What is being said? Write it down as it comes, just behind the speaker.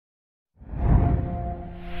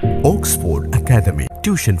Oxford Academy.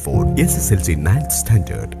 Tuition for SSLC 9th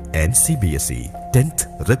Standard and CBSE 10th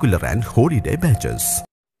Regular and Holiday Batches.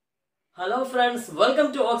 Hello friends, welcome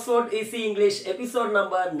to Oxford Easy English episode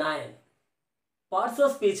number 9. Parts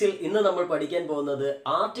of speechil ഇന്ന് നമ്മൾ പഠിക്കാൻ പോകുന്നത്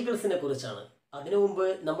ആർട്ടിക്കിൾസിനെ കുറിച്ചാണ്. അതിനു മുമ്പ്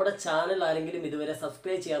നമ്മുടെ channel ആരെങ്കിലും ഇതുവരെ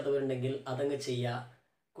സബ്സ്ക്രൈബ് ചെയ്യാത്തവരുണ്ടെങ്കിൽ അതങ്ങ് ചെയ്യുക.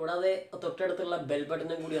 കൂടാതെ തൊട്ടടുത്തുള്ള ബെൽ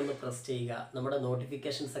ബട്ടണും കൂടി ഒന്ന് പ്രസ് ചെയ്യുക. നമ്മുടെ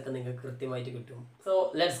നോട്ടിഫിക്കേഷൻസ് ഒക്കെ നിങ്ങൾക്ക് കൃത്യമായിട്ട് കിട്ടും. So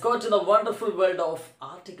let's go to the wonderful world of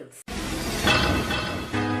articles.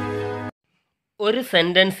 ഒരു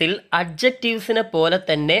സെന്റൻസിൽ അഡ്ജക്റ്റീവ്സിനെ പോലെ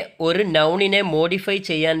തന്നെ ഒരു നൗണിനെ മോഡിഫൈ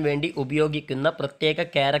ചെയ്യാൻ വേണ്ടി ഉപയോഗിക്കുന്ന പ്രത്യേക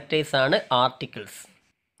ക്യാരക്ടേഴ്സ് ആണ് ആർട്ടിക്കിൾസ്.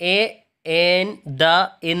 എ, ഏൻ, ദ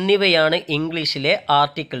എന്നിവയാണ് ഇംഗ്ലീഷിലെ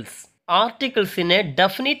articles. ആർട്ടിക്കിൾസിനെ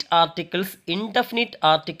definite articles, indefinite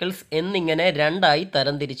articles എന്നിങ്ങനെ രണ്ടായി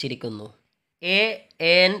തരംതിരിച്ചിരിക്കുന്നു. എ,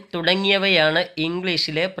 ഏൻ തുടങ്ങിയവയാണ്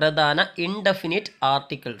ഇംഗ്ലീഷിലെ പ്രധാന ഇൻഡെഫിനിറ്റ്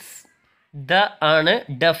ആർട്ടിക്കിൾസ്. ദ ആണ്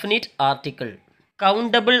ഡെഫിനിറ്റ് ആർട്ടിക്കിൾ.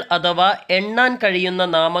 കൗണ്ടബിൾ അഥവാ എണ്ണാൻ കഴിയുന്ന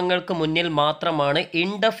നാമങ്ങൾക്ക് മുന്നിൽ മാത്രമാണ്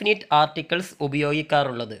ഇൻഡെഫിനിറ്റ് ആർട്ടിക്കിൾസ്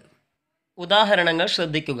ഉപയോഗിക്കാറുള്ളത്. ഉദാഹരണങ്ങൾ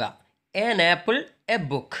ശ്രദ്ധിക്കുക. An apple, a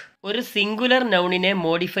book. ഒരു സിംഗുലർ നൗണിനെ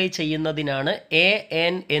മോഡിഫൈ ചെയ്യുന്നതിനാണ് എ,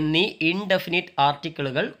 എൻ എന്നീ ഇൻഡെഫിനിറ്റ്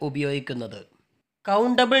ആർട്ടിക്കിളുകൾ ഉപയോഗിക്കുന്നത്.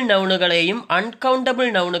 കൗണ്ടബിൾ നൗണുകളെയും അൺകൗണ്ടബിൾ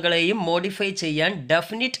നൗണുകളെയും മോഡിഫൈ ചെയ്യാൻ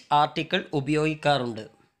ഡെഫിനിറ്റ് ആർട്ടിക്കിൾ ഉപയോഗിക്കാറുണ്ട്.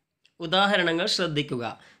 ഉദാഹരണങ്ങൾ ശ്രദ്ധിക്കുക.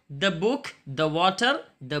 The book, the water,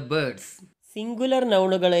 the birds. Singular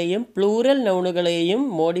നൗണുകളെയും plural നൗണുകളെയും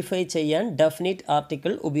modify ചെയ്യാൻ ഡെഫിനിറ്റ്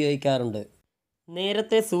ആർട്ടിക്കിൾ ഉപയോഗിക്കാറുണ്ട്.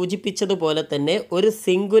 നേരത്തെ സൂചിപ്പിച്ചതുപോലെ തന്നെ ഒരു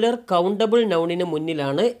സിംഗുലർ കൗണ്ടബിൾ നൗണിന്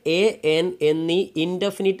മുന്നിലാണ് എ, എൻ എന്നീ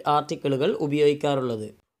ഇൻഡെഫിനിറ്റ് ആർട്ടിക്കിളുകൾ ഉപയോഗിക്കാറുള്ളത്.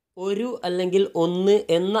 ഒരു അല്ലെങ്കിൽ ഒന്ന്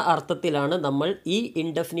എന്ന അർത്ഥത്തിലാണ് നമ്മൾ ഈ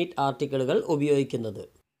ഇൻഡെഫിനിറ്റ് ആർട്ടിക്കിളുകൾ ഉപയോഗിക്കുന്നത്.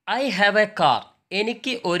 I have A car.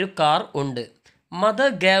 എനിക്ക് ഒരു കാർ ഉണ്ട്. Mother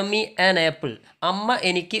gave me an apple. അമ്മ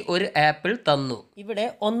എനിക്ക് ഒരു ആപ്പിൾ തന്നു. ഇവിടെ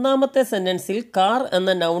ഒന്നാമത്തെ സെന്റൻസിൽ കാർ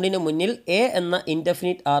എന്ന നൗണിന് മുന്നിൽ എ എന്ന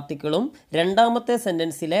ഇൻഡെഫിനിറ്റ് ആർട്ടിക്കിളും രണ്ടാമത്തെ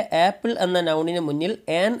സെന്റൻസിലെ ആപ്പിൾ എന്ന നൗണിന് മുന്നിൽ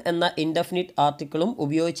ആൻ എന്ന ഇൻഡെഫിനിറ്റ് ആർട്ടിക്കിളും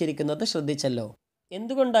ഉപയോഗിച്ചിരിക്കുന്നത് ശ്രദ്ധിച്ചല്ലോ.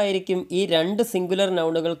 എന്തുകൊണ്ടായിരിക്കും ഈ രണ്ട് സിംഗുലർ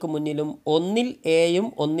നൗണുകൾക്ക് മുന്നിലും ഒന്നിൽ എയും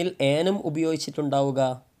ഒന്നിൽ ആനും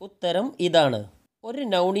ഉപയോഗിച്ചിട്ടുണ്ടാവുക? ഉത്തരം ഇതാണ്. ഒരു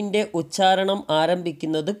നൗണിൻ്റെ ഉച്ചാരണം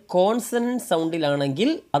ആരംഭിക്കുന്നത് കോൺസണന്റ് സൗണ്ടിലാണെങ്കിൽ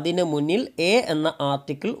അതിന് മുന്നിൽ എ എന്ന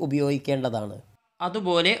ആർട്ടിക്കിൾ ഉപയോഗിക്കേണ്ടതാണ്.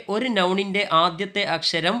 അതുപോലെ ഒരു നൗണിൻ്റെ ആദ്യത്തെ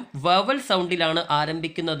അക്ഷരം വവൽ സൗണ്ടിലാണ്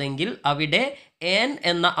ആരംഭിക്കുന്നതെങ്കിൽ അവിടെ ഏൻ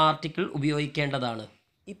എന്ന ആർട്ടിക്കിൾ ഉപയോഗിക്കേണ്ടതാണ്.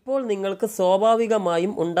 ഇപ്പോൾ നിങ്ങൾക്ക്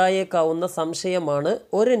സ്വാഭാവികമായും ഉണ്ടായേക്കാവുന്ന സംശയമാണ്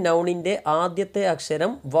ഒരു നൗണിൻ്റെ ആദ്യത്തെ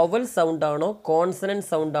അക്ഷരം വവൽ സൗണ്ടാണോ കോൺസണന്റ്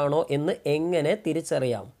സൗണ്ടാണോ എന്ന് എങ്ങനെ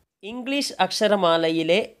തിരിച്ചറിയാം? English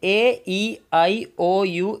അക്ഷരമാലയിലെ A, E, I, O,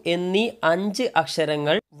 U എന്നീ 5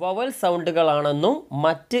 അക്ഷരങ്ങൾ വവൽ സൗണ്ടുകളാണെന്നും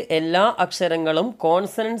മറ്റ് എല്ലാ അക്ഷരങ്ങളും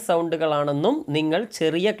കോൺസണന്റ് സൗണ്ടുകളാണെന്നും നിങ്ങൾ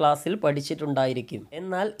ചെറിയ ക്ലാസ്സിൽ പഠിച്ചിട്ടുണ്ടായിരിക്കും.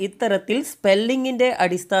 എന്നാൽ ഇത്തരത്തിൽ സ്പെല്ലിങ്ങിൻ്റെ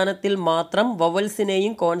അടിസ്ഥാനത്തിൽ മാത്രം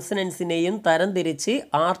വവൽസിനെയും കോൺസണൻസിനെയും തരംതിരിച്ച്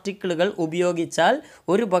ആർട്ടിക്കിളുകൾ ഉപയോഗിച്ചാൽ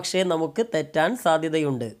ഒരുപക്ഷെ നമുക്ക് തെറ്റാൻ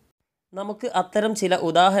സാധ്യതയുണ്ട്. നമുക്ക് അത്തരം ചില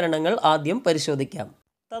ഉദാഹരണങ്ങൾ ആദ്യം പരിശോധിക്കാം.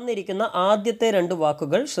 തന്നിരിക്കുന്ന ആദ്യത്തെ 2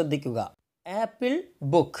 വാക്കുകൾ ശ്രദ്ധിക്കുക. Apple,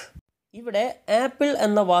 book. ഇവിടെ ആപ്പിൾ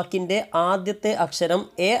എന്ന വാക്കിൻ്റെ ആദ്യത്തെ അക്ഷരം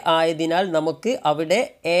എ ആയതിനാൽ നമുക്ക് അവിടെ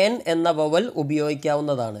ഏൻ എന്ന വവൽ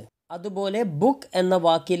ഉപയോഗിക്കാവുന്നതാണ്. അതുപോലെ ബുക്ക് എന്ന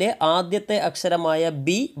വാക്കിലെ ആദ്യത്തെ അക്ഷരമായ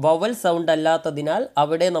ബി വവൽ സൗണ്ട് അല്ലാത്തതിനാൽ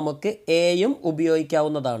അവിടെ നമുക്ക് എയും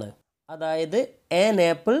ഉപയോഗിക്കാവുന്നതാണ്. അതായത് ആൻ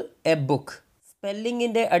ആപ്പിൾ, എ ബുക്ക്.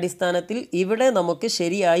 സ്പെല്ലിങ്ങിൻ്റെ അടിസ്ഥാനത്തിൽ ഇവിടെ നമുക്ക്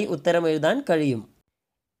ശരിയായി ഉത്തരം എഴുതാൻ കഴിയും.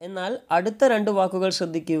 എന്നാൽ അടുത്ത 2 വാക്കുകൾ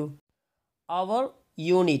ശ്രദ്ധിക്കൂ. അവർ,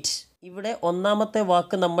 യൂണിറ്റ്. ഇവിടെ ഒന്നാമത്തെ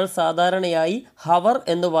വാക്ക് നമ്മൾ സാധാരണയായി ഹവർ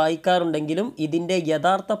എന്ന് വായിക്കാറുണ്ടെങ്കിലും ഇതിൻ്റെ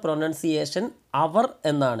യഥാർത്ഥ പ്രൊനൗൺസിയേഷൻ അവർ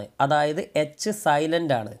എന്നാണ്. അതായത് എച്ച്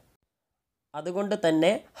സൈലൻ്റ് ആണ്. അതുകൊണ്ട്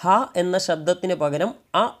തന്നെ ഹ എന്ന ശബ്ദത്തിന് പകരം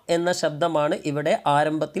അ എന്ന ശബ്ദമാണ് ഇവിടെ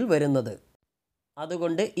ആരംഭത്തിൽ വരുന്നത്.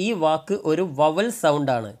 അതുകൊണ്ട് ഈ വാക്ക് ഒരു വവൽ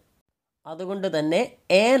സൗണ്ടാണ്. അതുകൊണ്ട് തന്നെ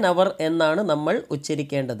ഏൻ അവർ എന്നാണ് നമ്മൾ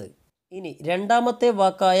ഉച്ചരിക്കേണ്ടത്. ഇനി രണ്ടാമത്തെ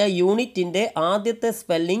വാക്കായ യൂണിറ്റിൻ്റെ ആദ്യത്തെ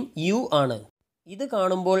സ്പെല്ലിംഗ് യു ആണ്. ഇത്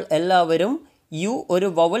കാണുമ്പോൾ എല്ലാവരും യു ഒരു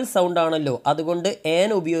വവൽ സൗണ്ടാണല്ലോ, അതുകൊണ്ട് ഏൻ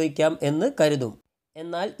ഉപയോഗിക്കാം എന്ന് കരുതും.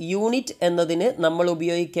 എന്നാൽ യൂണിറ്റ് എന്നതിന് നമ്മൾ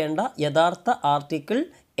ഉപയോഗിക്കേണ്ട യഥാർത്ഥ ആർട്ടിക്കിൾ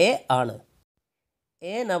എ ആണ്.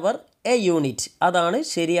 ഏൻ അവർ, എ യൂണിറ്റ്. അതാണ്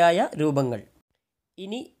ശരിയായ രൂപങ്ങൾ.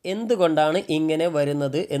 ഇനി എന്തുകൊണ്ടാണ് ഇങ്ങനെ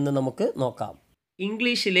വരുന്നത് എന്ന് നമുക്ക് നോക്കാം.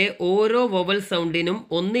 ഇംഗ്ലീഷിലെ ഓരോ വവൽ സൗണ്ടിനും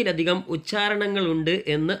ഒന്നിലധികം ഉച്ചാരണങ്ങളുണ്ട്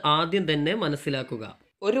എന്ന് ആദ്യം തന്നെ മനസ്സിലാക്കുക.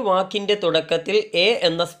 ഒരു വാക്കിൻ്റെ തുടക്കത്തിൽ എ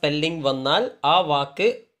എന്ന സ്പെല്ലിംഗ് വന്നാൽ ആ വാക്ക്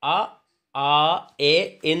അ, ആ, എ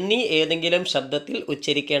എന്നീ ഏതെങ്കിലും ശബ്ദത്തിൽ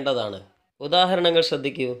ഉച്ചരിക്കേണ്ടതാണ്. ഉദാഹരണങ്ങൾ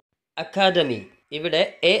ശ്രദ്ധിക്കൂ. അക്കാദമി. ഇവിടെ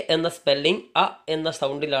എ എന്ന സ്പെല്ലിംഗ് അ എന്ന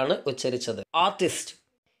സൗണ്ടിലാണ് ഉച്ചരിച്ചത്. ആർട്ടിസ്റ്റ്.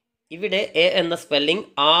 ഇവിടെ എ എന്ന സ്പെല്ലിംഗ്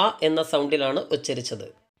ആ എന്ന സൗണ്ടിലാണ് ഉച്ചരിച്ചത്.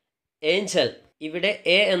 ഏഞ്ചൽ, ഇവിടെ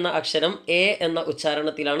എ എന്ന അക്ഷരം എ എന്ന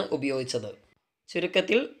ഉച്ചാരണത്തിലാണ് ഉപയോഗിച്ചത്.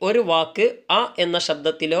 ചുരുക്കത്തിൽ ഒരു വാക്ക് അ എന്ന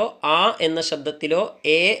ശബ്ദത്തിലോ ആ എന്ന ശബ്ദത്തിലോ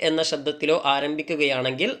എ എന്ന ശബ്ദത്തിലോ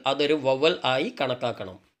ആരംഭിക്കുകയാണെങ്കിൽ അതൊരു വവൽ ആയി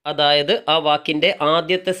കണക്കാക്കണം. അതായത് ആ വാക്കിൻ്റെ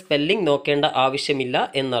ആദ്യത്തെ സ്പെല്ലിംഗ് നോക്കേണ്ട ആവശ്യമില്ല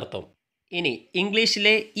എന്നർത്ഥം. ഇനി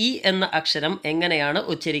ഇംഗ്ലീഷിലെ ഇ എന്ന അക്ഷരം എങ്ങനെയാണ്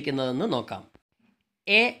ഉച്ചരിക്കുന്നതെന്ന് നോക്കാം.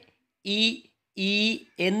 എ, ഇ, ഈ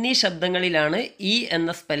എന്നീ ശബ്ദങ്ങളിലാണ് ഇ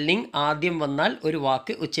എന്ന സ്പെല്ലിംഗ് ആദ്യം വന്നാൽ ഒരു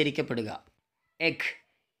വാക്ക് ഉച്ചരിക്കപ്പെടുക. എഗ്,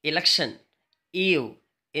 ഇലക്ഷൻ, ഈവ്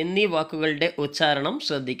എന്നീ വാക്കുകളുടെ ഉച്ചാരണം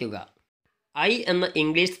ശ്രദ്ധിക്കുക. ഐ എന്ന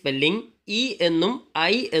ഇംഗ്ലീഷ് സ്പെല്ലിംഗ് ഇ എന്നും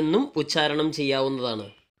ഐ എന്നും ഉച്ചാരണം ചെയ്യാവുന്നതാണ്.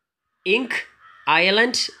 ഇങ്ക്,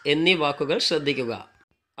 അയലൻഡ് എന്നീ വാക്കുകൾ ശ്രദ്ധിക്കുക.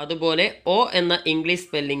 അതുപോലെ ഒ എന്ന ഇംഗ്ലീഷ്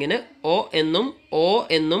സ്പെല്ലിങ്ങിന് ഒ എന്നും ഓ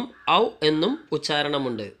എന്നും ഔ എന്നും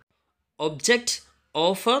ഉച്ചാരണമുണ്ട്. ഒബ്ജക്റ്റ്,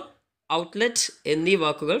 ഓഫർ, ഔട്ട്ലെറ്റ് എന്നീ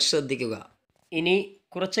വാക്കുകൾ ശ്രദ്ധിക്കുക. ഇനി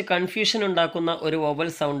കുറച്ച് കൺഫ്യൂഷൻ ഉണ്ടാക്കുന്ന ഒരു വവൽ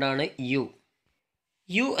സൗണ്ടാണ് യു.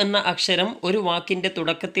 യു എന്ന അക്ഷരം ഒരു വാക്കിൻ്റെ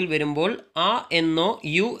തുടക്കത്തിൽ വരുമ്പോൾ ആ എന്നോ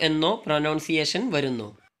യു എന്നോ പ്രൊനൗൺസിയേഷൻ വരുന്നു.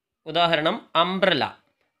 ഉദാഹരണം അംബ്രല.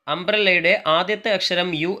 അംബ്രലയുടെ ആദ്യത്തെ അക്ഷരം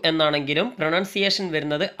യു എന്നാണെങ്കിലും പ്രൊനൗൺസിയേഷൻ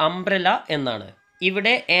വരുന്നത് അംബ്രല എന്നാണ്.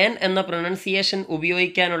 ഇവിടെ ആൻ എന്ന പ്രൊനൗൺസിയേഷൻ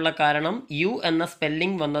ഉപയോഗിക്കാനുള്ള കാരണം യു എന്ന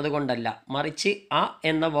സ്പെല്ലിംഗ് വന്നതുകൊണ്ടല്ല, മറിച്ച് അ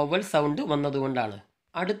എന്ന വവൽ സൗണ്ട് വന്നതുകൊണ്ടാണ്.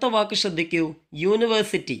 അടുത്ത വാക്ക് ശ്രദ്ധിക്കൂ,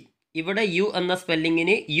 യൂണിവേഴ്സിറ്റി. ഇവിടെ യു എന്ന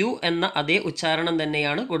സ്പെല്ലിങ്ങിന് യു എന്ന അതേ ഉച്ചാരണം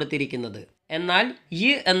തന്നെയാണ് കൊടുത്തിരിക്കുന്നത്. എന്നാൽ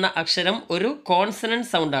യ് എന്ന അക്ഷരം ഒരു കോൺസണന്റ്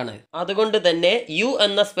സൗണ്ടാണ്. അതുകൊണ്ട് തന്നെ യു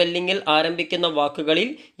എന്ന സ്പെല്ലിങ്ങിൽ ആരംഭിക്കുന്ന വാക്കുകളിൽ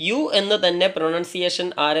യു എന്ന് തന്നെ പ്രൊനൗൺസിയേഷൻ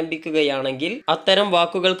ആരംഭിക്കുകയാണെങ്കിൽ അത്തരം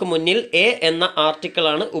വാക്കുകൾക്ക് മുന്നിൽ എ എന്ന ആർട്ടിക്കിൾ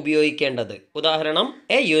ആണ് ഉപയോഗിക്കേണ്ടത്. ഉദാഹരണം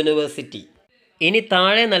എ യൂണിവേഴ്സിറ്റി. ഇനി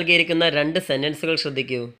താഴെ നൽകിയിരിക്കുന്ന രണ്ട് സെന്റൻസുകൾ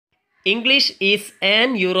ശ്രദ്ധിക്കൂ. English is an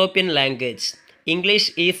European language.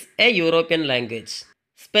 English is A European language.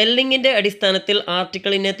 സ്പെല്ലിങ്ങിൻ്റെ അടിസ്ഥാനത്തിൽ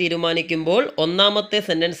ആർട്ടിക്കിളിനെ തീരുമാനിക്കുമ്പോൾ ഒന്നാമത്തെ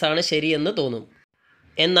സെൻറ്റൻസ് ആണ് ശരിയെന്ന് തോന്നും.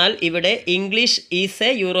 എന്നാൽ ഇവിടെ English is A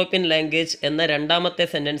European language എന്ന രണ്ടാമത്തെ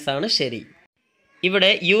സെൻറ്റൻസ് ആണ് ശരി.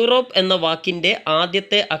 ഇവിടെ യൂറോപ്പ് എന്ന വാക്കിൻ്റെ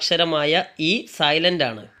ആദ്യത്തെ അക്ഷരമായ ഇ സൈലൻ്റ്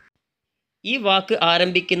ആണ്. ഈ വാക്ക്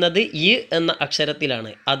ആരംഭിക്കുന്നത് യ് എന്ന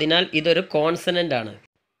അക്ഷരത്തിലാണ്. അതിനാൽ ഇതൊരു കോൺസണൻ്റ് ആണ്.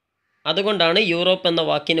 അതുകൊണ്ടാണ് യൂറോപ്പ് എന്ന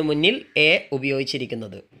വാക്കിന് മുന്നിൽ എ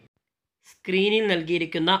ഉപയോഗിച്ചിരിക്കുന്നത്. സ്ക്രീനിൽ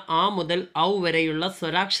നൽകിയിരിക്കുന്ന ആ മുതൽ ഔ വരെയുള്ള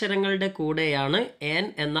സ്വരാക്ഷരങ്ങളുടെ കൂടെയാണ് ആൻ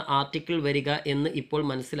എന്ന ആർട്ടിക്കിൾ വരിക എന്ന് ഇപ്പോൾ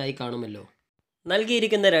മനസ്സിലായി കാണുമല്ലോ.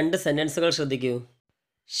 നൽകിയിരിക്കുന്ന രണ്ട് സെൻറ്റൻസുകൾ ശ്രദ്ധിക്കൂ.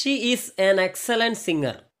 She is an excellent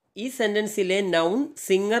singer. ഈ സെൻറ്റൻസിലെ നൗൺ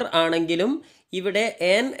സിംഗർ ആണെങ്കിലും ഇവിടെ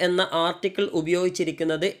ആൻ എന്ന ആർട്ടിക്കിൾ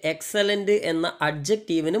ഉപയോഗിച്ചിരിക്കുന്നത് എക്സലൻ്റ് എന്ന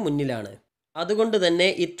അഡ്ജക്റ്റീവിന് മുന്നിലാണ്. അതുകൊണ്ട് തന്നെ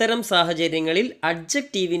ഇത്തരം സാഹചര്യങ്ങളിൽ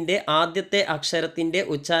അഡ്ജക്റ്റീവിൻ്റെ ആദ്യത്തെ അക്ഷരത്തിൻ്റെ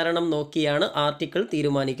ഉച്ചാരണം നോക്കിയാണ് ആർട്ടിക്കിൾ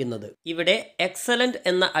തീരുമാനിക്കുന്നത്. ഇവിടെ എക്സലൻ്റ്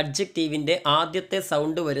എന്ന അഡ്ജക്റ്റീവിൻ്റെ ആദ്യത്തെ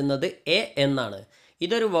സൗണ്ട് വരുന്നത് എ എന്നാണ്.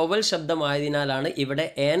 ഇതൊരു വവൽ ശബ്ദമായതിനാലാണ് ഇവിടെ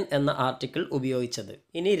ആൻ എന്ന ആർട്ടിക്കിൾ ഉപയോഗിച്ചത്.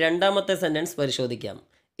 ഇനി രണ്ടാമത്തെ സെൻറ്റൻസ് പരിശോധിക്കാം.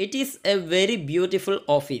 It is A very beautiful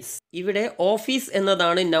office. ഇവിടെ ഓഫീസ്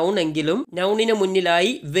എന്നതാണ് നൗൺ എങ്കിലും നൗണിന്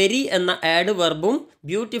മുന്നിലായി വെരി എന്ന ആഡ് വെർബും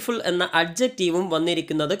ബ്യൂട്ടിഫുൾ എന്ന അഡ്ജക്റ്റീവും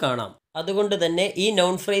വന്നിരിക്കുന്നത് കാണാം. അതുകൊണ്ട് തന്നെ ഈ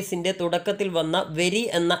നൗൺ ഫ്രേസിൻ്റെ തുടക്കത്തിൽ വന്ന വെരി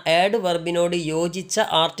എന്ന ആഡ് വെർബിനോട് യോജിച്ച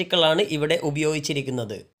ആർട്ടിക്കിളാണ് ഇവിടെ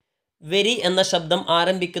ഉപയോഗിച്ചിരിക്കുന്നത്. വെരി എന്ന ശബ്ദം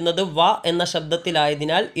ആരംഭിക്കുന്നത് വ എന്ന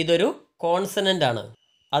ശബ്ദത്തിലായതിനാൽ ഇതൊരു കോൺസണൻ്റ് ആണ്.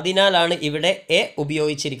 അതിനാലാണ് ഇവിടെ എ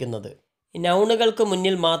ഉപയോഗിച്ചിരിക്കുന്നത്. നൗണുകൾക്ക്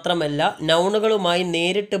മുന്നിൽ മാത്രമല്ല നൗണുകളുമായി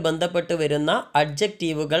നേരിട്ട് ബന്ധപ്പെട്ട് വരുന്ന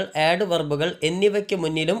അഡ്ജക്റ്റീവുകൾ, ആഡ് വെർബുകൾ എന്നിവയ്ക്ക്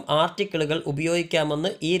മുന്നിലും ആർട്ടിക്കിളുകൾ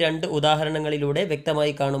ഉപയോഗിക്കാമെന്ന് ഈ രണ്ട് ഉദാഹരണങ്ങളിലൂടെ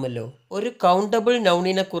വ്യക്തമായി കാണുമല്ലോ. ഒരു കൗണ്ടബിൾ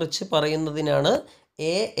നൗണിനെ കുറിച്ച് പറയുന്നതിനാണ്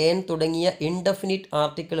എ, എൻ തുടങ്ങിയ ഇൻഡെഫിനിറ്റ്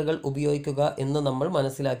ആർട്ടിക്കിളുകൾ ഉപയോഗിക്കുക എന്ന് നമ്മൾ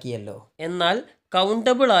മനസ്സിലാക്കിയല്ലോ. എന്നാൽ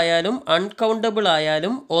കൗണ്ടബിൾ ആയാലും അൺകൗണ്ടബിൾ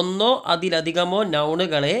ആയാലും ഒന്നോ അതിലധികമോ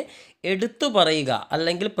നൗണുകളെ എടുത്തു പറയുക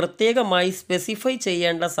അല്ലെങ്കിൽ പ്രത്യേകമായി സ്പെസിഫൈ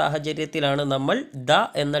ചെയ്യേണ്ട സാഹചര്യത്തിലാണ് നമ്മൾ ദ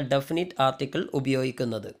എന്ന ഡെഫിനിറ്റ് ആർട്ടിക്കിൾ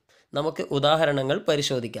ഉപയോഗിക്കുന്നത്. നമുക്ക് ഉദാഹരണങ്ങൾ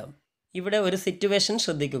പരിശോധിക്കാം. ഇവിടെ ഒരു സിറ്റുവേഷൻ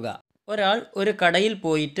ശ്രദ്ധിക്കുക. ഒരാൾ ഒരു കടയിൽ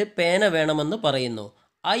പോയിട്ട് പേന വേണമെന്ന് പറയുന്നു.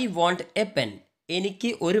 I want A pen.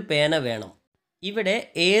 എനിക്ക് ഒരു പേന വേണം. ഇവിടെ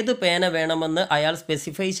ഏത് പേന വേണമെന്ന് അയാൾ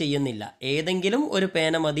സ്പെസിഫൈ ചെയ്യുന്നില്ല. ഏതെങ്കിലും ഒരു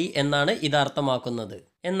പേന മതി എന്നാണ് ഇത് അർത്ഥമാക്കുന്നത്.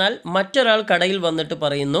 എന്നാൽ മറ്റൊരാൾ കടയിൽ വന്നിട്ട്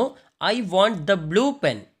പറയുന്നു I want the blue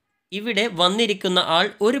pen. ഇവിടെ വന്നിരിക്കുന്ന ആൾ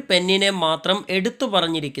ഒരു പെന്നിനെ മാത്രം എടുത്തു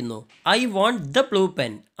പറഞ്ഞിരിക്കുന്നു. I want the blue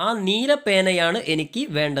pen. ആ നീല പേനയാണ് എനിക്ക്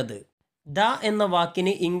വേണ്ടത്. ദ എന്ന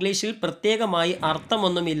വാക്കിന് ഇംഗ്ലീഷിൽ പ്രത്യേകമായി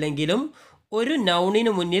അർത്ഥമൊന്നുമില്ലെങ്കിലും ഒരു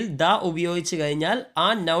നൗണിന് മുന്നിൽ ദ ഉപയോഗിച്ച് കഴിഞ്ഞാൽ ആ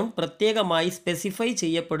നൗൺ പ്രത്യേകമായി സ്പെസിഫൈ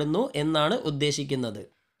ചെയ്യപ്പെടുന്നു എന്നാണ് ഉദ്ദേശിക്കുന്നത്.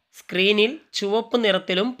 സ്ക്രീനിൽ ചുവപ്പ്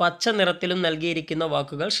നിറത്തിലും പച്ച നിറത്തിലും നൽകിയിരിക്കുന്ന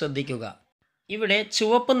വാക്കുകൾ ശ്രദ്ധിക്കുക. ഇവിടെ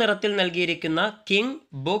ചുവപ്പ് നിറത്തിൽ നൽകിയിരിക്കുന്ന king,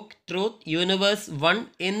 book, truth, universe, one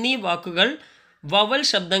എന്നീ വാക്കുകൾ വവൽ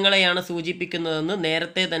ശബ്ദങ്ങളെയാണ് സൂചിപ്പിക്കുന്നതെന്ന്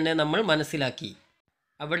നേരത്തെ തന്നെ നമ്മൾ മനസ്സിലാക്കി.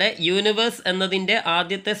 അവിടെ യൂണിവേഴ്സ് എന്നതിൻ്റെ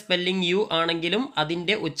ആദ്യത്തെ സ്പെല്ലിംഗ് യു ആണെങ്കിലും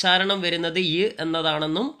അതിൻ്റെ ഉച്ചാരണം വരുന്നത് യ്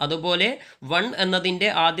എന്നതാണെന്നും, അതുപോലെ വൺ എന്നതിൻ്റെ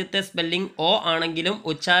ആദ്യത്തെ സ്പെല്ലിംഗ് ഒ ആണെങ്കിലും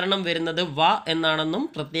ഉച്ചാരണം വരുന്നത് വ എന്നാണെന്നും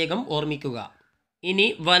പ്രത്യേകം ഓർമ്മിക്കുക. ഇനി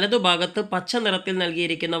വലതുഭാഗത്ത് പച്ച നിറത്തിൽ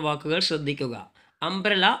നൽകിയിരിക്കുന്ന വാക്കുകൾ ശ്രദ്ധിക്കുക.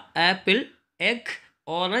 Umbrella, apple, egg,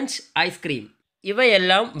 orange, ice cream.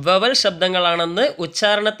 ഇവയെല്ലാം വവൽ ശബ്ദങ്ങളാണെന്ന്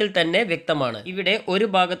ഉച്ചാരണത്തിൽ തന്നെ വ്യക്തമാണ്. ഇവിടെ ഒരു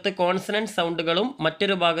ഭാഗത്ത് കോൺസണന്റ് സൗണ്ടുകളും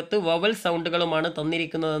മറ്റൊരു ഭാഗത്ത് വവൽ സൗണ്ടുകളുമാണ്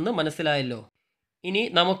തന്നിരിക്കുന്നതെന്ന് മനസ്സിലായല്ലോ. ഇനി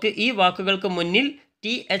നമുക്ക് ഈ വാക്കുകൾക്ക് മുന്നിൽ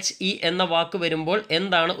THE എന്ന വാക്ക് വരുമ്പോൾ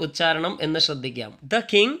എന്താണ് ഉച്ചാരണം എന്ന് ശ്രദ്ധിക്കാം. The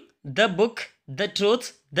king, the book, the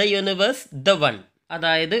truth, the universe, the one.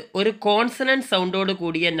 അതായത് ഒരു കോൺസണന്റ് സൗണ്ടോട്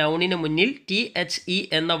കൂടിയ നൗണിന് മുന്നിൽ THE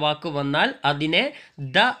എന്ന വാക്ക് വന്നാൽ അതിനെ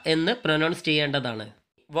ദ എന്ന് പ്രൊനൗൺസ് ചെയ്യേണ്ടതാണ്.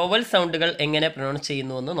 വവൽ സൗണ്ടുകൾ എങ്ങനെ പ്രൊനൗൺസ്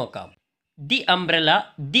ചെയ്യുന്നുവെന്ന് നോക്കാം. The umbrella,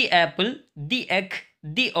 the apple, the egg,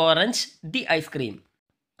 the orange, the ice cream.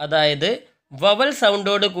 അതായത് വവൽ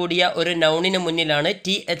സൗണ്ടോട് കൂടിയ ഒരു നൗണിന് മുന്നിലാണ്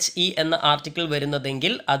THE എന്ന ആർട്ടിക്കിൾ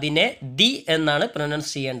വരുന്നതെങ്കിൽ അതിനെ ദി എന്നാണ്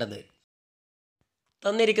പ്രൊനൗൺസ് ചെയ്യേണ്ടത്.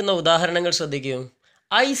 തന്നിരിക്കുന്ന ഉദാഹരണങ്ങൾ ശ്രദ്ധിക്കൂ.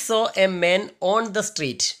 I so a man on the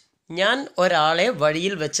street. ഞാൻ ഒരാളെ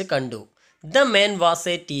വഴിയിൽ വെച്ച് കണ്ടു. The man was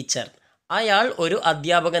A teacher. അയാൾ ഒരു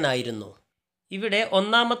അധ്യാപകനായിരുന്നു. ഇവിടെ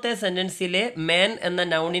ഒന്നാമത്തെ സെൻറ്റൻസിലെ മാൻ എന്ന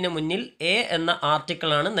നൗണിന് മുന്നിൽ എ എന്ന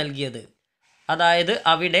ആർട്ടിക്കിളാണ് നൽകിയത്. അതായത്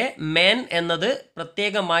അവിടെ മാൻ എന്നത്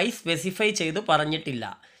പ്രത്യേകമായി സ്പെസിഫൈ ചെയ്ത് പറഞ്ഞിട്ടില്ല.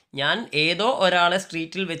 ഞാൻ ഏതോ ഒരാളെ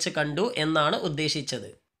സ്ട്രീറ്റിൽ വെച്ച് കണ്ടു എന്നാണ് ഉദ്ദേശിച്ചത്.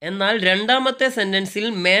 എന്നാൽ രണ്ടാമത്തെ സെൻറ്റൻസിൽ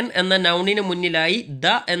മാൻ എന്ന നൗണിന് മുന്നിലായി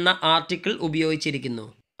ദ എന്ന ആർട്ടിക്കിൾ ഉപയോഗിച്ചിരിക്കുന്നു.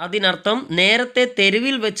 അതിനർത്ഥം നേരത്തെ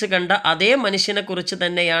തെരുവിൽ വെച്ച് കണ്ട അതേ മനുഷ്യനെക്കുറിച്ച്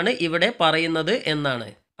തന്നെയാണ് ഇവിടെ പറയുന്നത് എന്നാണ്.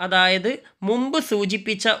 അതായത് മുമ്പ്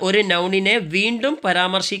സൂചിപ്പിച്ച ഒരു നൗണിനെ വീണ്ടും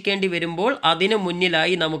പരാമർശിക്കേണ്ടി വരുമ്പോൾ അതിനു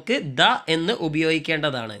മുന്നിലായി നമുക്ക് ദ എന്ന്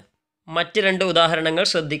ഉപയോഗിക്കേണ്ടതാണ്. മറ്റ് രണ്ട് ഉദാഹരണങ്ങൾ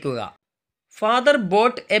ശ്രദ്ധിക്കുക. Father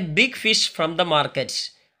boat A big fish from the market.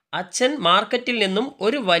 അച്ഛൻ മാർക്കറ്റിൽ നിന്നും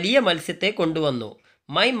ഒരു വലിയ മത്സ്യത്തെ കൊണ്ടുവന്നു.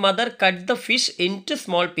 My mother cut the fish in to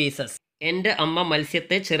small pieces. എൻ്റെ അമ്മ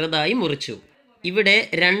മത്സ്യത്തെ ചെറുതായി മുറിച്ചു. ഇവിടെ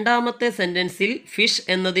രണ്ടാമത്തെ സെൻറ്റൻസിൽ ഫിഷ്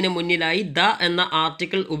എന്നതിന് മുന്നിലായി ദ എന്ന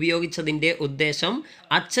ആർട്ടിക്കിൾ ഉപയോഗിച്ചതിൻ്റെ ഉദ്ദേശം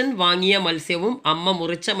അച്ഛൻ വാങ്ങിയ മത്സ്യവും അമ്മ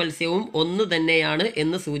മുറിച്ച മത്സ്യവും ഒന്ന് തന്നെയാണ്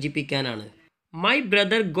എന്ന് സൂചിപ്പിക്കാനാണ്. My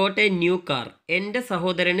brother got A new car. എൻ്റെ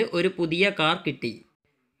സഹോദരന് ഒരു പുതിയ കാർ കിട്ടി.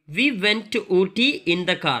 We went to Ooty in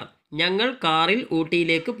the car. ഞങ്ങൾ കാറിൽ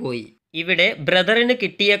ഊട്ടിയിലേക്ക് പോയി. ഇവിടെ ബ്രദറിന്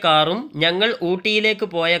കിട്ടിയ കാറും ഞങ്ങൾ ഊട്ടിയിലേക്ക്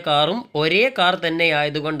പോയ കാറും ഒരേ കാർ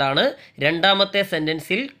തന്നെയായതുകൊണ്ടാണ് രണ്ടാമത്തെ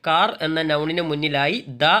സെൻറ്റൻസിൽ കാർ എന്ന നൗണിന് മുന്നിലായി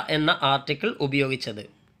ദ എന്ന ആർട്ടിക്കിൾ ഉപയോഗിച്ചത്.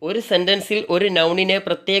 ഒരു സെൻറ്റൻസിൽ ഒരു നൗണിനെ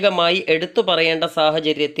പ്രത്യേകമായി എടുത്തു പറയേണ്ട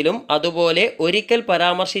സാഹചര്യത്തിലും അതുപോലെ ഒരിക്കൽ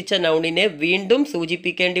പരാമർശിച്ച നൗണിനെ വീണ്ടും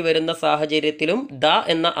സൂചിപ്പിക്കേണ്ടി വരുന്ന സാഹചര്യത്തിലും ദ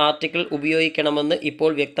എന്ന ആർട്ടിക്കിൾ ഉപയോഗിക്കണമെന്ന്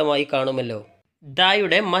ഇപ്പോൾ വ്യക്തമായി കാണുമല്ലോ.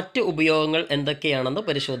 ദയുടെ മറ്റ് ഉപയോഗങ്ങൾ എന്തൊക്കെയാണെന്ന്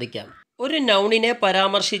പരിശോധിക്കാം. ഒരു നൗണിനെ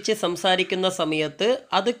പരാമർശിച്ച് സംസാരിക്കുന്ന സമയത്ത്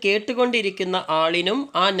അത് കേട്ടുകൊണ്ടിരിക്കുന്ന ആളിനും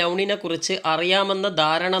ആ നൗണിനെ കുറിച്ച് അറിയാമെന്ന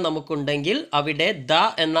ധാരണ നമുക്കുണ്ടെങ്കിൽ അവിടെ ദ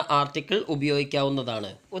എന്ന ആർട്ടിക്കിൾ ഉപയോഗിക്കാവുന്നതാണ്.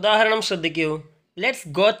 ഉദാഹരണം ശ്രദ്ധിക്കൂ.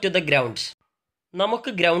 Let's go to the ground.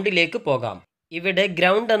 നമുക്ക് ഗ്രൗണ്ടിലേക്ക് പോകാം. ഇവിടെ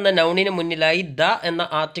ഗ്രൗണ്ട് എന്ന നൗണിന് മുന്നിലായി ദ എന്ന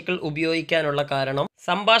ആർട്ടിക്കിൾ ഉപയോഗിക്കാനുള്ള കാരണം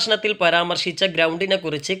സംഭാഷണത്തിൽ പരാമർശിച്ച ഗ്രൗണ്ടിനെ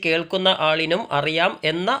കുറിച്ച് കേൾക്കുന്ന ആളിനും അറിയാം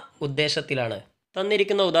എന്ന ഉദ്ദേശത്തിലാണ്.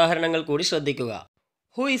 തന്നിരിക്കുന്ന ഉദാഹരണങ്ങൾ കൂടി ശ്രദ്ധിക്കുക.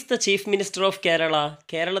 Who is the chief minister of Kerala?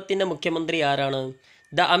 കേരളത്തിൻ്റെ മുഖ്യമന്ത്രി ആരാണ്?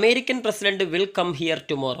 The American president will come here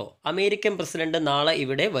tomorrow. American president നാളെ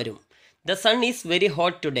ഇവിടെ വരും. The sun is very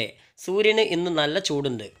hot today. സൂര്യന് ഇന്ന് നല്ല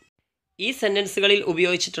ചൂടുണ്ട്. ഈ സെൻറ്റൻസുകളിൽ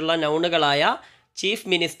ഉപയോഗിച്ചിട്ടുള്ള നൗണുകളായ chief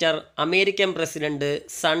minister, American president,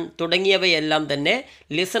 sun തുടങ്ങിയവയെല്ലാം തന്നെ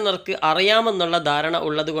ലിസണർക്ക് അറിയാമെന്നുള്ള ധാരണ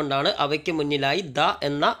ഉള്ളതുകൊണ്ടാണ് അവയ്ക്ക് മുന്നിലായി ദ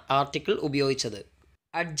എന്ന ആർട്ടിക്കിൾ ഉപയോഗിച്ചത്.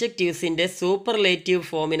 അഡ്ജക്റ്റീവ്സിൻ്റെ സൂപ്പർലേറ്റീവ്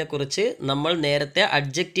ഫോമിനെ കുറിച്ച് നമ്മൾ നേരത്തെ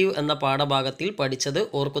അഡ്ജക്റ്റീവ് എന്ന പാഠഭാഗത്തിൽ പഠിച്ചത്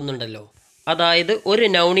ഓർക്കുന്നുണ്ടല്ലോ. അതായത് ഒരു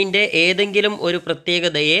നൗണിൻ്റെ ഏതെങ്കിലും ഒരു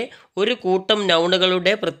പ്രത്യേകതയെ ഒരു കൂട്ടം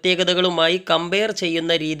നൗണുകളുടെ പ്രത്യേകതകളുമായി കമ്പയർ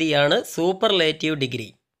ചെയ്യുന്ന രീതിയാണ് സൂപ്പർലേറ്റീവ് ഡിഗ്രി.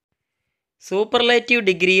 സൂപ്പർലേറ്റീവ്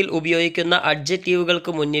ഡിഗ്രിയിൽ ഉപയോഗിക്കുന്ന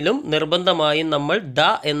അഡ്ജക്റ്റീവുകൾക്ക് മുന്നിലും നിർബന്ധമായും നമ്മൾ ദ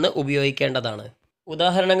എന്ന് ഉപയോഗിക്കേണ്ടതാണ്.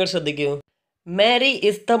 ഉദാഹരണങ്ങൾ ശ്രദ്ധിക്കൂ. മാരി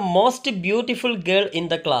is the most beautiful girl in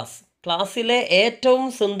the class. ക്ലാസ്സിലെ ഏറ്റവും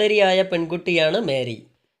സുന്ദരിയായ പെൺകുട്ടിയാണ് മാരി.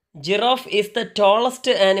 Giraffe is the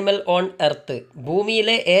tallest animal on earth.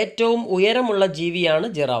 ഭൂമിയിലെ ഏറ്റവും ഉയരമുള്ള ജീവിയാണ്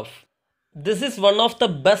giraffe. This is one of the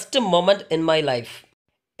best moment in my life.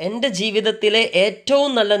 എൻ്റെ ജീവിതത്തിലെ ഏറ്റവും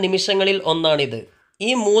നല്ല നിമിഷങ്ങളിൽ ഒന്നാണിത്. ഈ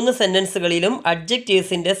 3 സെൻറ്റൻസുകളിലും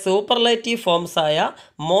അഡ്ജക്റ്റീവ്സിൻ്റെ superlative ഫോംസായ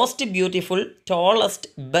most beautiful, tallest,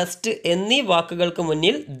 best എന്നീ വാക്കുകൾക്ക്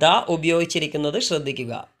മുന്നിൽ ദ ഉപയോഗിച്ചിരിക്കുന്നത്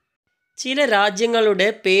ശ്രദ്ധിക്കുക. ചില രാജ്യങ്ങളുടെ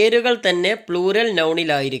പേരുകൾ തന്നെ പ്ലൂരൽ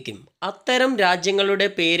നൗണിലായിരിക്കും. അത്തരം രാജ്യങ്ങളുടെ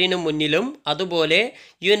പേരിനു മുന്നിലും അതുപോലെ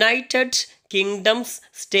യുണൈറ്റഡ് കിങ്ഡംസ്,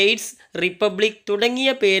 സ്റ്റേറ്റ്സ്, റിപ്പബ്ലിക്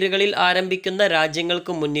തുടങ്ങിയ പേരുകളിൽ ആരംഭിക്കുന്ന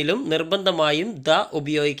രാജ്യങ്ങൾക്ക് മുന്നിലും നിർബന്ധമായും ദ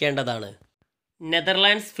ഉപയോഗിക്കേണ്ടതാണ്.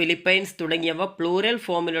 നെതർലാൻഡ്സ്, ഫിലിപ്പൈൻസ് തുടങ്ങിയവ പ്ലൂരൽ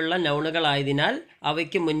ഫോമിലുള്ള നൗണുകളായതിനാൽ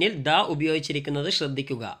അവയ്ക്ക് മുന്നിൽ ദ ഉപയോഗിച്ചിരിക്കുന്നത്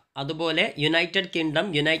ശ്രദ്ധിക്കുക. അതുപോലെ United kingdom,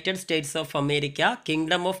 United States of America,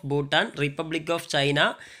 kingdom of Bhutan, republic of China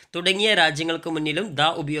തുടങ്ങിയ രാജ്യങ്ങൾക്ക് മുന്നിലും ദ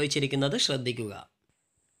ഉപയോഗിച്ചിരിക്കുന്നത് ശ്രദ്ധിക്കുക.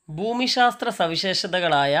 ഭൂമിശാസ്ത്ര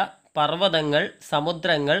സവിശേഷതകളായ പർവ്വതങ്ങൾ,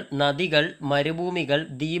 സമുദ്രങ്ങൾ, നദികൾ, മരുഭൂമികൾ,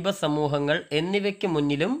 ദ്വീപസമൂഹങ്ങൾ എന്നിവയ്ക്ക്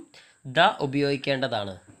മുന്നിലും ദ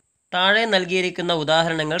ഉപയോഗിക്കേണ്ടതാണ്. താഴെ നൽകിയിരിക്കുന്ന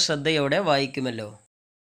ഉദാഹരണങ്ങൾ ശ്രദ്ധയോടെ വായിക്കുമല്ലോ.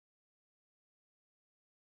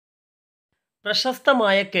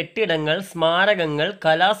 പ്രശസ്തമായ കെട്ടിടങ്ങൾ, സ്മാരകങ്ങൾ,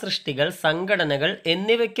 കലാസൃഷ്ടികൾ, സംഘടനകൾ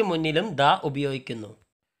എന്നിവയ്ക്ക് മുന്നിലും ദ ഉപയോഗിക്കുന്നു.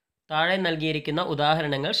 താഴെ നൽകിയിരിക്കുന്ന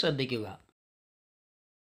ഉദാഹരണങ്ങൾ ശ്രദ്ധിക്കുക.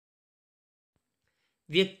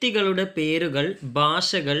 വ്യക്തികളുടെ പേരുകൾ,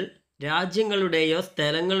 ഭാഷകൾ, രാജ്യങ്ങളുടെയോ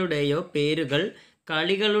സ്ഥലങ്ങളുടെയോ പേരുകൾ,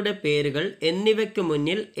 കളികളുടെ പേരുകൾ എന്നിവയ്ക്ക്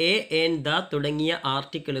മുന്നിൽ എ ആൻഡ് ദ തുടങ്ങിയ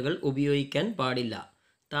ആർട്ടിക്കിളുകൾ ഉപയോഗിക്കാൻ പാടില്ല.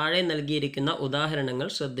 താഴെ നൽകിയിരിക്കുന്ന ഉദാഹരണങ്ങൾ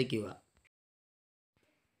ശ്രദ്ധിക്കുക.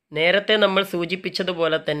 നേരത്തെ നമ്മൾ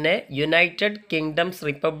സൂചിപ്പിച്ചതുപോലെ തന്നെ യുണൈറ്റഡ് കിങ്ഡംസ്,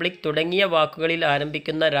 റിപ്പബ്ലിക് തുടങ്ങിയ വാക്കുകളിൽ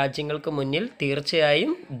ആരംഭിക്കുന്ന രാജ്യങ്ങൾക്ക് മുന്നിൽ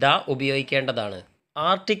തീർച്ചയായും ദ ഉപയോഗിക്കേണ്ടതാണ്.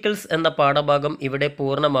 ആർട്ടിക്കിൾസ് എന്ന പാഠഭാഗം ഇവിടെ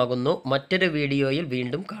പൂർണ്ണമാകുന്നു. മറ്റൊരു വീഡിയോയിൽ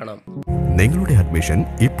വീണ്ടും കാണാം. നിങ്ങളുടെ അഡ്മിഷൻ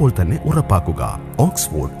ഇപ്പോൾ തന്നെ ഉറപ്പാക്കുക.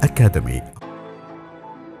 Oxford academy.